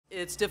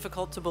It's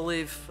difficult to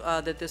believe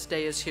that this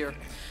day is here.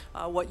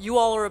 What you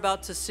all are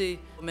about to see,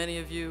 many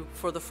of you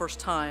for the first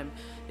time,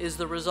 is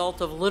the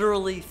result of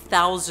literally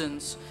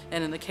thousands,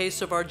 and in the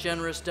case of our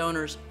generous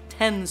donors,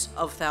 tens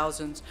of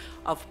thousands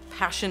of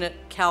passionate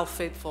Cal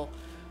faithful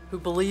who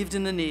believed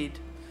in the need,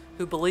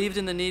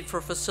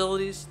 for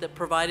facilities that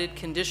provided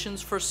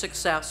conditions for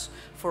success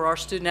for our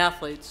student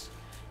athletes,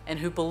 and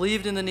who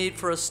believed in the need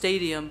for a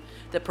stadium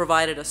that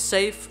provided a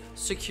safe,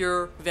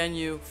 secure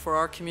venue for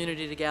our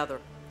community to gather,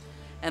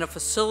 and a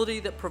facility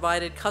that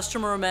provided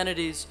customer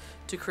amenities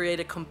to create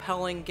a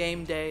compelling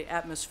game day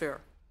atmosphere.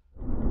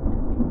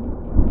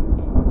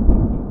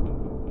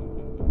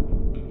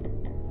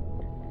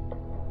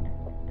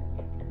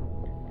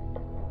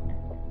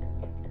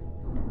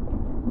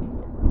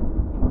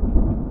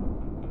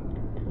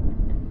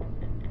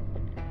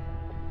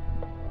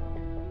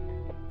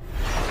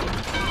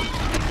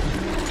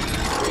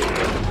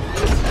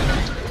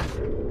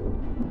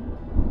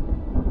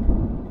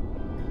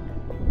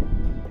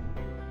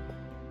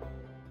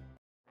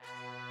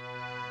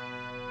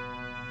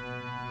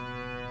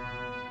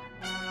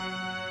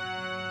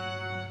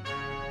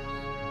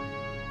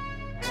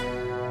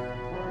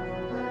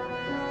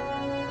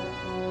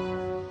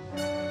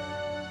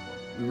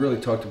 We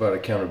really talked about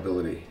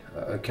accountability.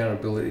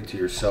 Accountability to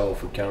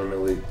yourself,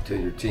 accountability to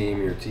your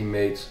team, your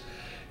teammates,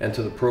 and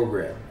to the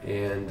program.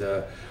 And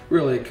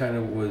really it kind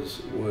of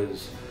was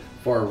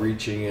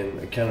far-reaching, and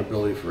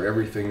accountability for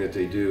everything that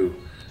they do,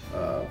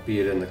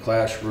 be it in the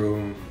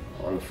classroom,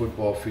 on the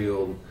football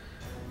field,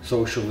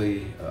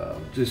 socially.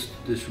 Just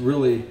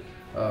really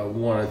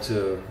wanted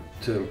to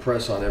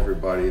impress on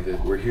everybody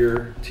that we're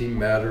here, team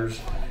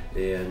matters,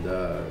 and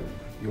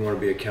you want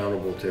to be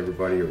accountable to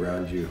everybody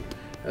around you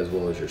as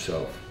well as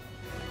yourself.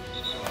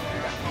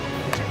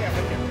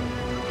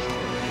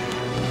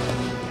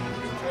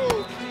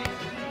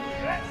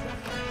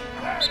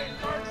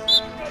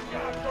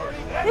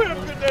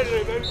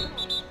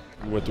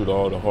 We went through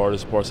all the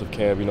hardest parts of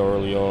camp,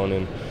 early on,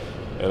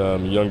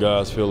 and young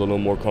guys feel a little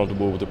more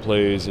comfortable with the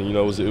plays, and it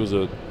was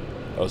a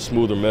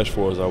smoother mesh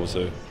for us, I would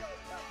say.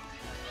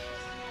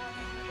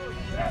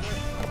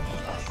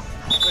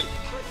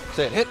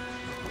 Say it, hit.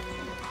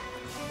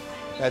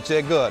 That's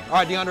it, good. All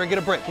right, DeAndre, get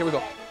a break. Here we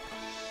go.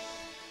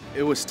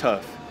 It was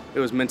tough.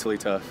 It was mentally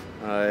tough.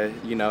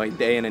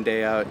 Day in and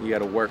day out, you got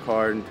to work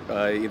hard,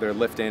 either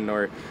lifting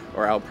or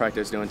out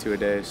practice doing 2 a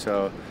day.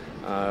 So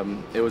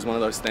it was one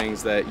of those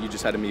things that you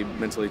just had to be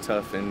mentally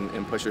tough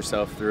and push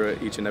yourself through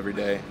it each and every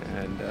day.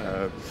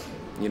 And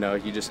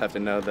you just have to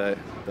know that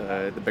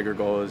the bigger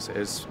goal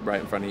is right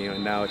in front of you,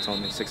 and now it's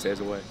only 6 days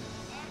away.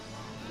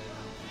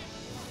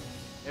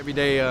 Every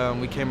day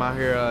we came out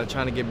here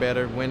trying to get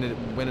better.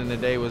 Winning the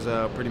day was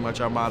pretty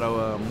much our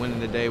motto. Winning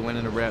the day,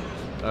 winning the rep,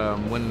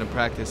 winning the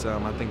practice.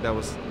 I think that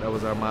was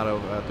our motto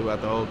throughout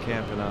the whole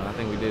camp, and I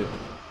think we did.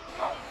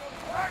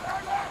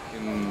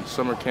 In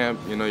summer camp,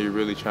 you're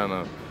really trying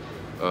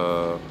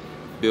to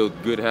build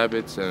good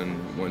habits, and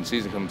when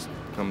season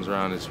comes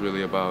around, it's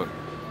really about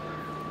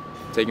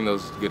taking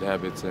those good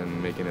habits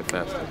and making it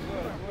faster.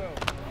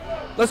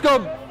 Let's go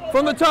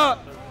from the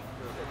top.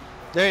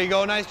 There you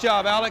go. Nice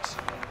job, Alex.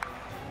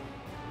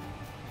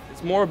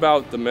 It's more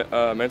about the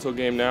mental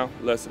game now,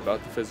 less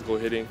about the physical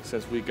hitting,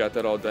 since we got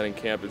that all done in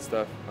camp and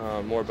stuff.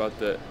 More about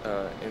the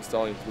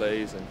installing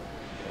plays and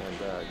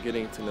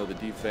getting to know the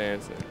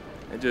defense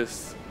and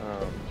just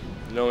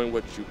knowing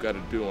what you got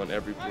to do on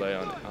every play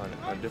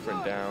on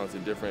different downs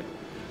and different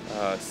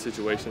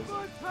situations.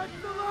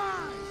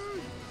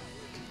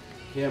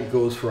 Camp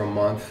goes for a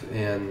month,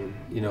 and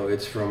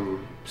it's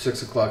from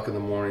 6 o'clock in the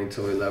morning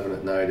till 11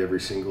 at night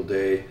every single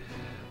day.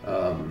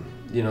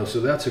 So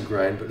that's a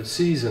grind, but the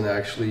season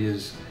actually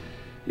is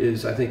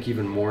I think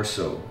even more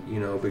so,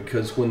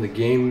 because when the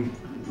game,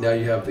 now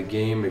you have the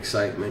game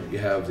excitement, you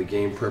have the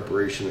game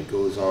preparation that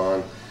goes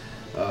on.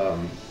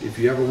 If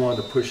you ever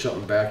wanted to push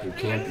something back in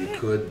camp, you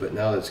could, but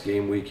now that's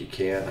game week, you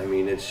can't. I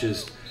mean, it's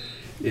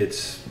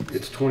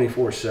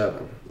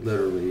 24/7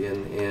 literally,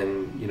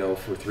 and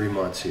for 3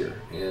 months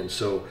here. And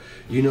so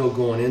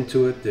going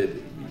into it that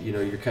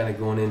you're kind of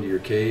going into your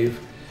cave,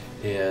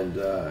 and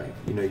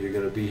you're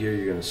going to be here,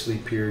 you're going to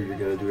sleep here, you're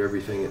going to do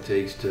everything it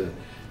takes to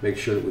make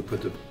sure that we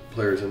put the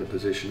players in a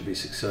position to be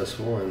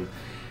successful.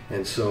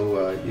 And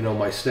so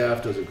my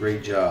staff does a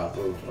great job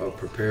of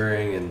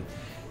preparing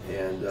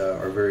and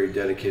are very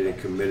dedicated and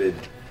committed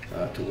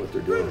to what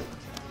they're doing.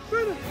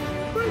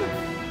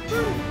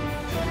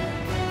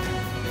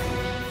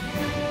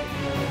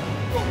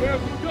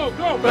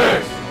 Go,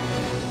 Bears!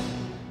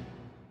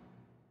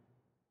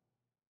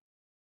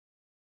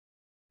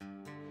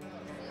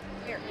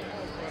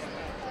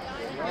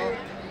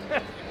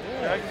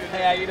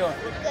 Hey, how you doing?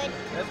 Good.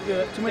 That's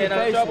good. Too many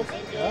faces.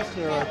 Last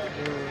year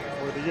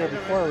or the year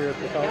before, we were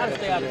at Gotta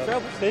stay out of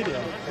trouble.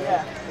 stadium.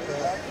 Yeah.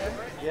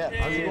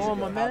 How's it going,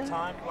 my man?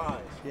 Time flies.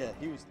 Yeah,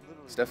 he was.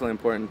 It's definitely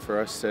important for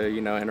us to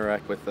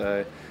interact with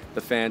the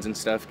fans and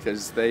stuff,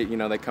 because they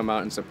come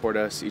out and support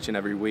us each and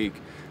every week.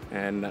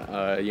 And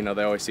you know,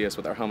 they always see us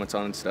with our helmets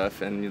on and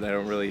stuff, and they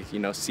don't really, you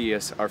know, see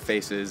us, our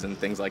faces and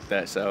things like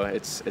that. So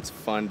it's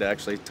fun to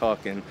actually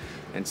talk and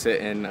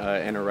sit and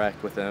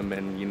interact with them,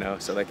 and you know,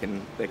 so they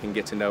can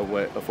get to know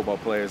what a football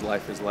player's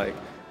life is like.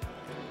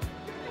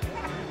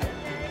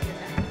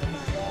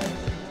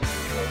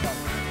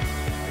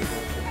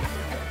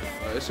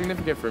 It's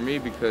significant for me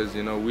because,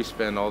 you know, we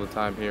spend all the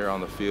time here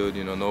on the field.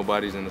 You know,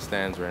 nobody's in the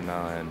stands right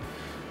now, and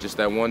just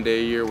that one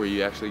day a year where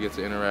you actually get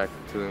to interact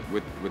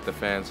with the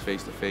fans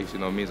face to face, you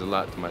know, means a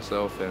lot to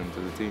myself and to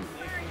the team.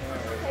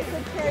 Take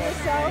good care of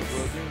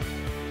yourselves.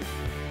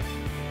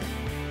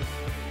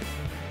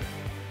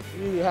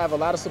 We have a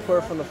lot of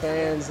support from the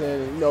fans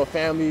and, you know,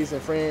 families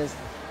and friends,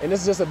 and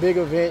this is just a big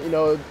event, you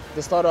know,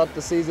 to start off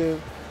the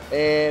season,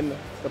 and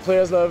the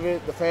players love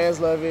it, the fans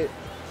love it.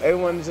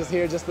 Everyone's just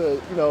here just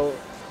to, you know,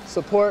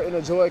 support and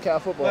enjoy Cal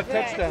football. What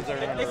touchdowns are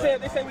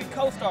They say we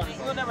co-starters.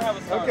 We'll never have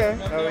a starter.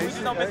 Okay. You know, we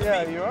just don't miss a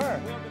Yeah, beat. you are.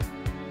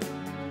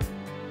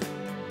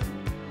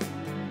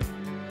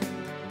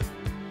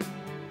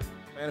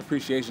 Fan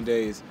Appreciation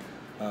Day is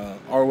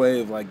our way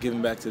of like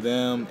giving back to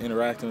them,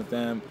 interacting with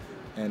them,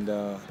 and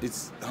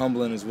it's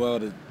humbling as well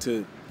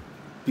to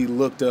be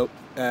looked up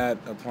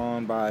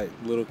upon by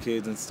little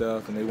kids and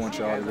stuff, and they want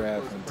your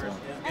autograph, and so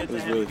it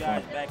was really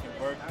fun.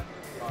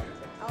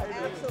 Oh,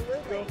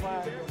 absolutely.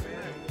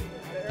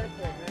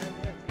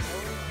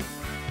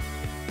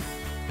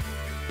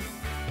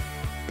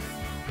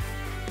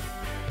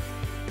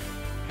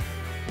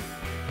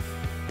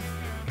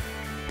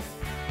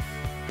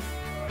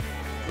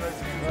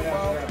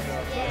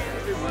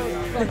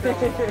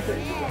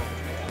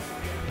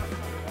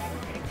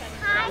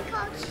 Hi,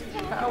 Coach.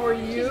 How are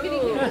you?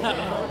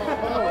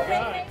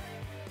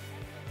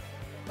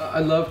 I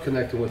love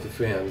connecting with the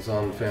fans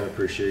on Fan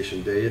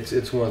Appreciation Day.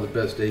 It's one of the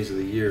best days of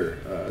the year.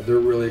 They're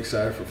really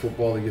excited for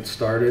football to get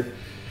started.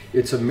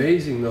 It's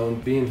amazing though,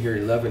 being here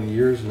 11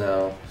 years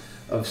now,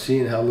 of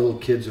seeing how little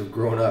kids have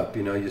grown up.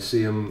 You know, you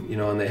see them, you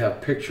know, and they have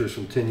pictures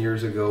from 10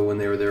 years ago when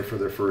they were there for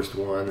their first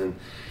one, and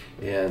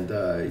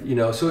you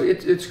know, so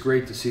it's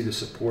great to see the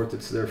support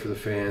that's there for the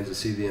fans, to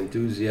see the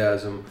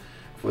enthusiasm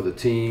for the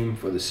team,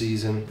 for the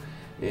season,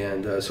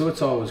 and so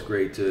it's always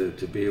great to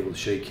be able to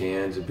shake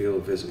hands and be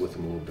able to visit with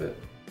them a little bit.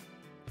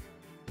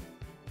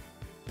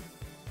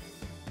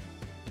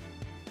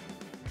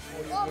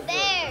 Go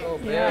Bears! Go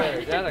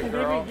Bears, that a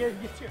girl.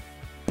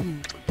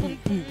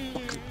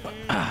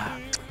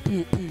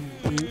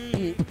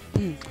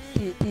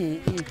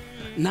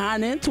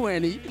 9 and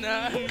 20.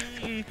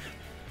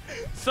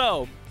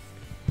 So,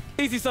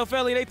 Easy So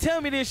Felly, they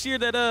tell me this year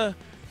that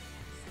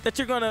that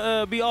you're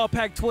gonna be all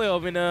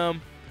Pac-12,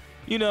 and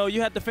you know,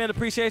 you had the Fan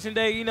Appreciation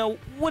Day. You know,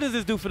 what does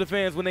this do for the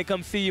fans when they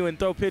come see you and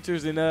throw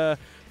pictures, and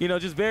you know,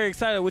 just very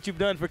excited what you've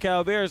done for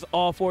Cal Bears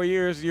all 4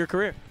 years of your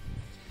career?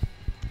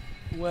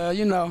 Well,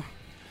 you know,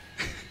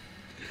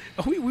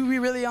 are we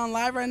really on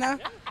live right now?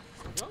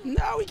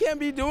 No, we can't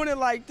be doing it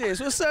like this.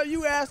 What's up?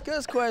 You ask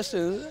us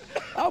questions.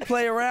 I'll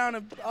play around,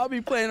 and I'll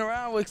be playing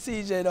around with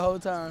CJ the whole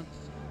time.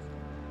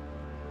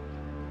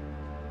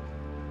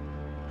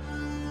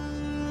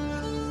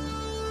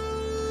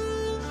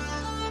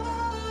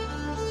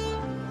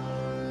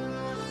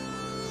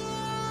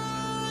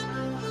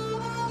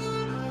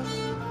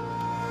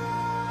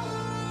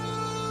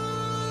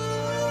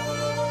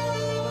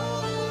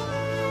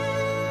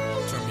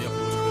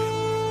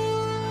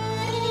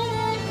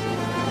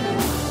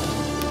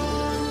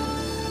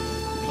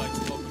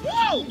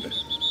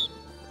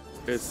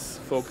 It's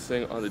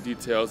focusing on the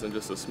details and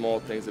just the small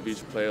things of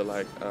each play,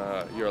 like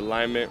your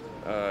alignment,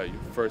 your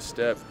first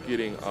step,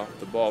 getting off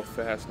the ball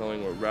fast,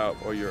 knowing what route,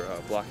 or your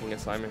blocking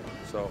assignment.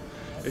 So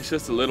it's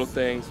just the little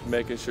things,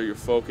 making sure you're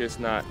focused,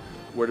 not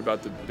worried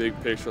about the big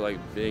picture like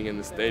being in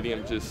the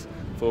stadium. Just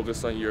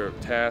focus on your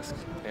task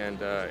and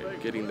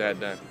getting that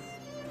done.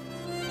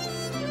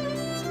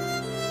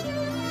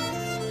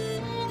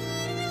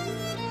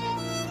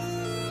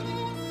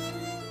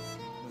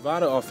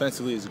 Nevada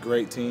offensively is a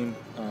great team.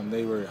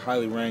 They were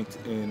highly ranked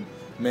in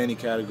many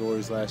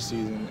categories last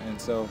season,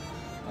 and so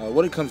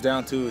what it comes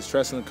down to is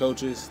trusting the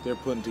coaches. They're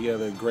putting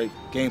together a great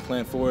game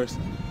plan for us,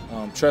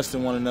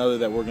 trusting one another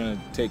that we're going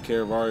to take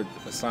care of our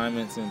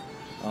assignments, and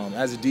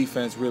as a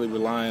defense, really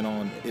relying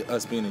on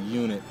us being a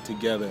unit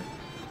together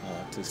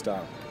to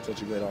stop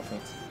such a great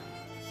offense.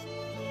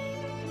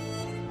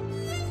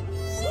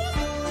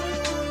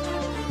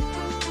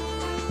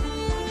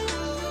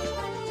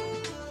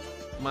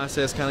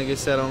 Mindsets kind of get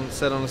set on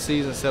the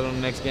season, set on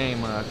the next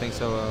game. I think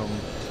so.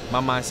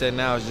 My mindset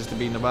now is just to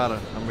beat Nevada.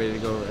 I'm ready to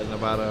go at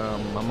Nevada.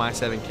 My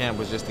mindset in camp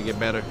was just to get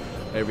better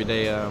every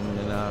day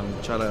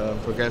and try to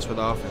progress with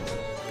the offense.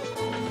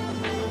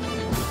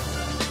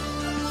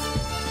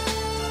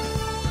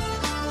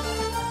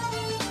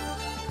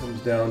 It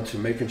comes down to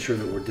making sure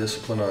that we're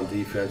disciplined on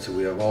defense and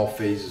we have all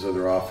phases of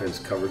their offense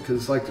covered, because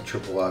it's like the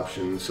triple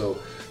option. So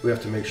we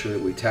have to make sure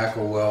that we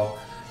tackle well,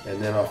 and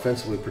then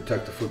offensively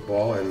protect the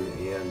football and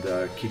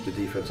keep the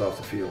defense off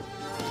the field.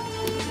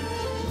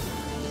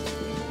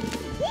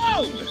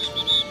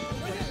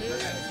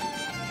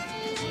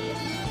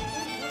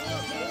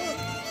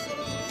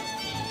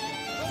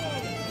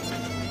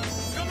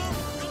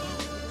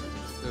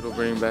 It'll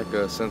bring back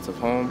a sense of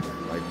home,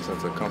 like a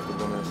sense of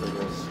comfortableness, I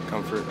guess,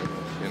 comfort, I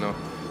guess, you know.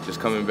 Just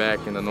coming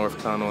back in the North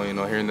Tunnel, you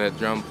know, hearing that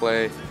drum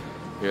play,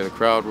 hear the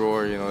crowd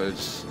roar, you know,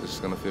 it's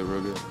just gonna feel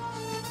real good. So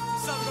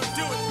we're gonna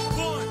do it.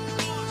 1,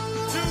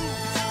 2,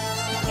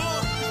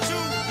 1, 2,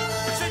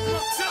 take them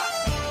up top.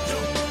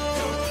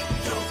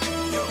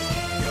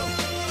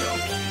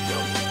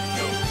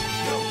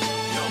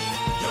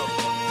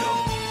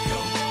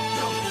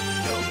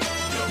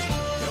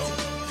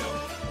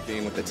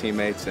 Being with the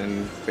teammates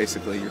and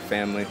basically your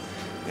family,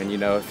 and you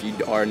know, if you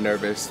are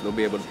nervous, they'll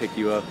be able to pick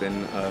you up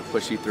and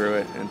push you through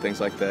it and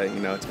things like that. You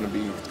know, it's gonna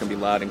be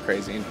loud and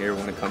crazy in here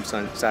when it comes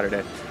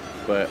Saturday,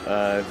 but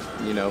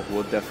you know,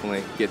 we'll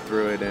definitely get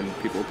through it, and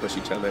people will push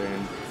each other,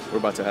 and we're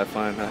about to have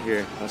fun out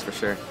here, that's for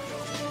sure.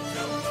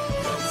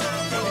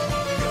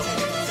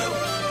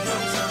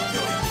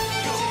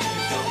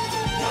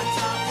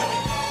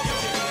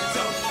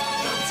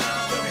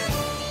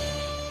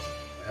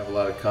 I have a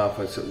lot of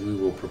confidence that we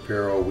will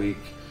prepare all week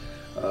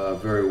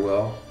very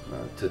well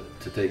to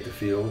take the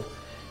field,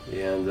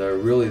 and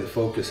really the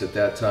focus at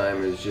that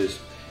time is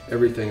just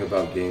everything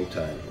about game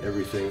time,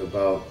 everything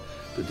about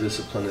the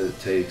discipline that it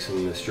takes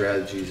and the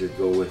strategies that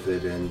go with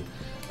it, and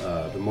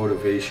the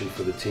motivation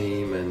for the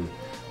team, and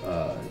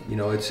you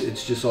know,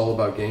 it's just all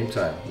about game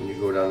time. When you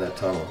go down that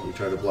tunnel, you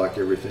try to block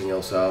everything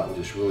else out and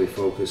just really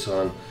focus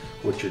on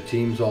what your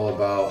team's all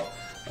about,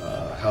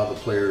 how the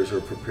players are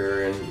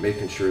preparing,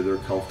 making sure they're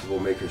comfortable,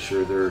 making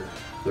sure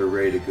they're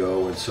ready to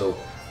go, and so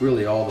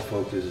really all the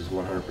focus is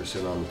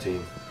 100% on the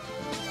team.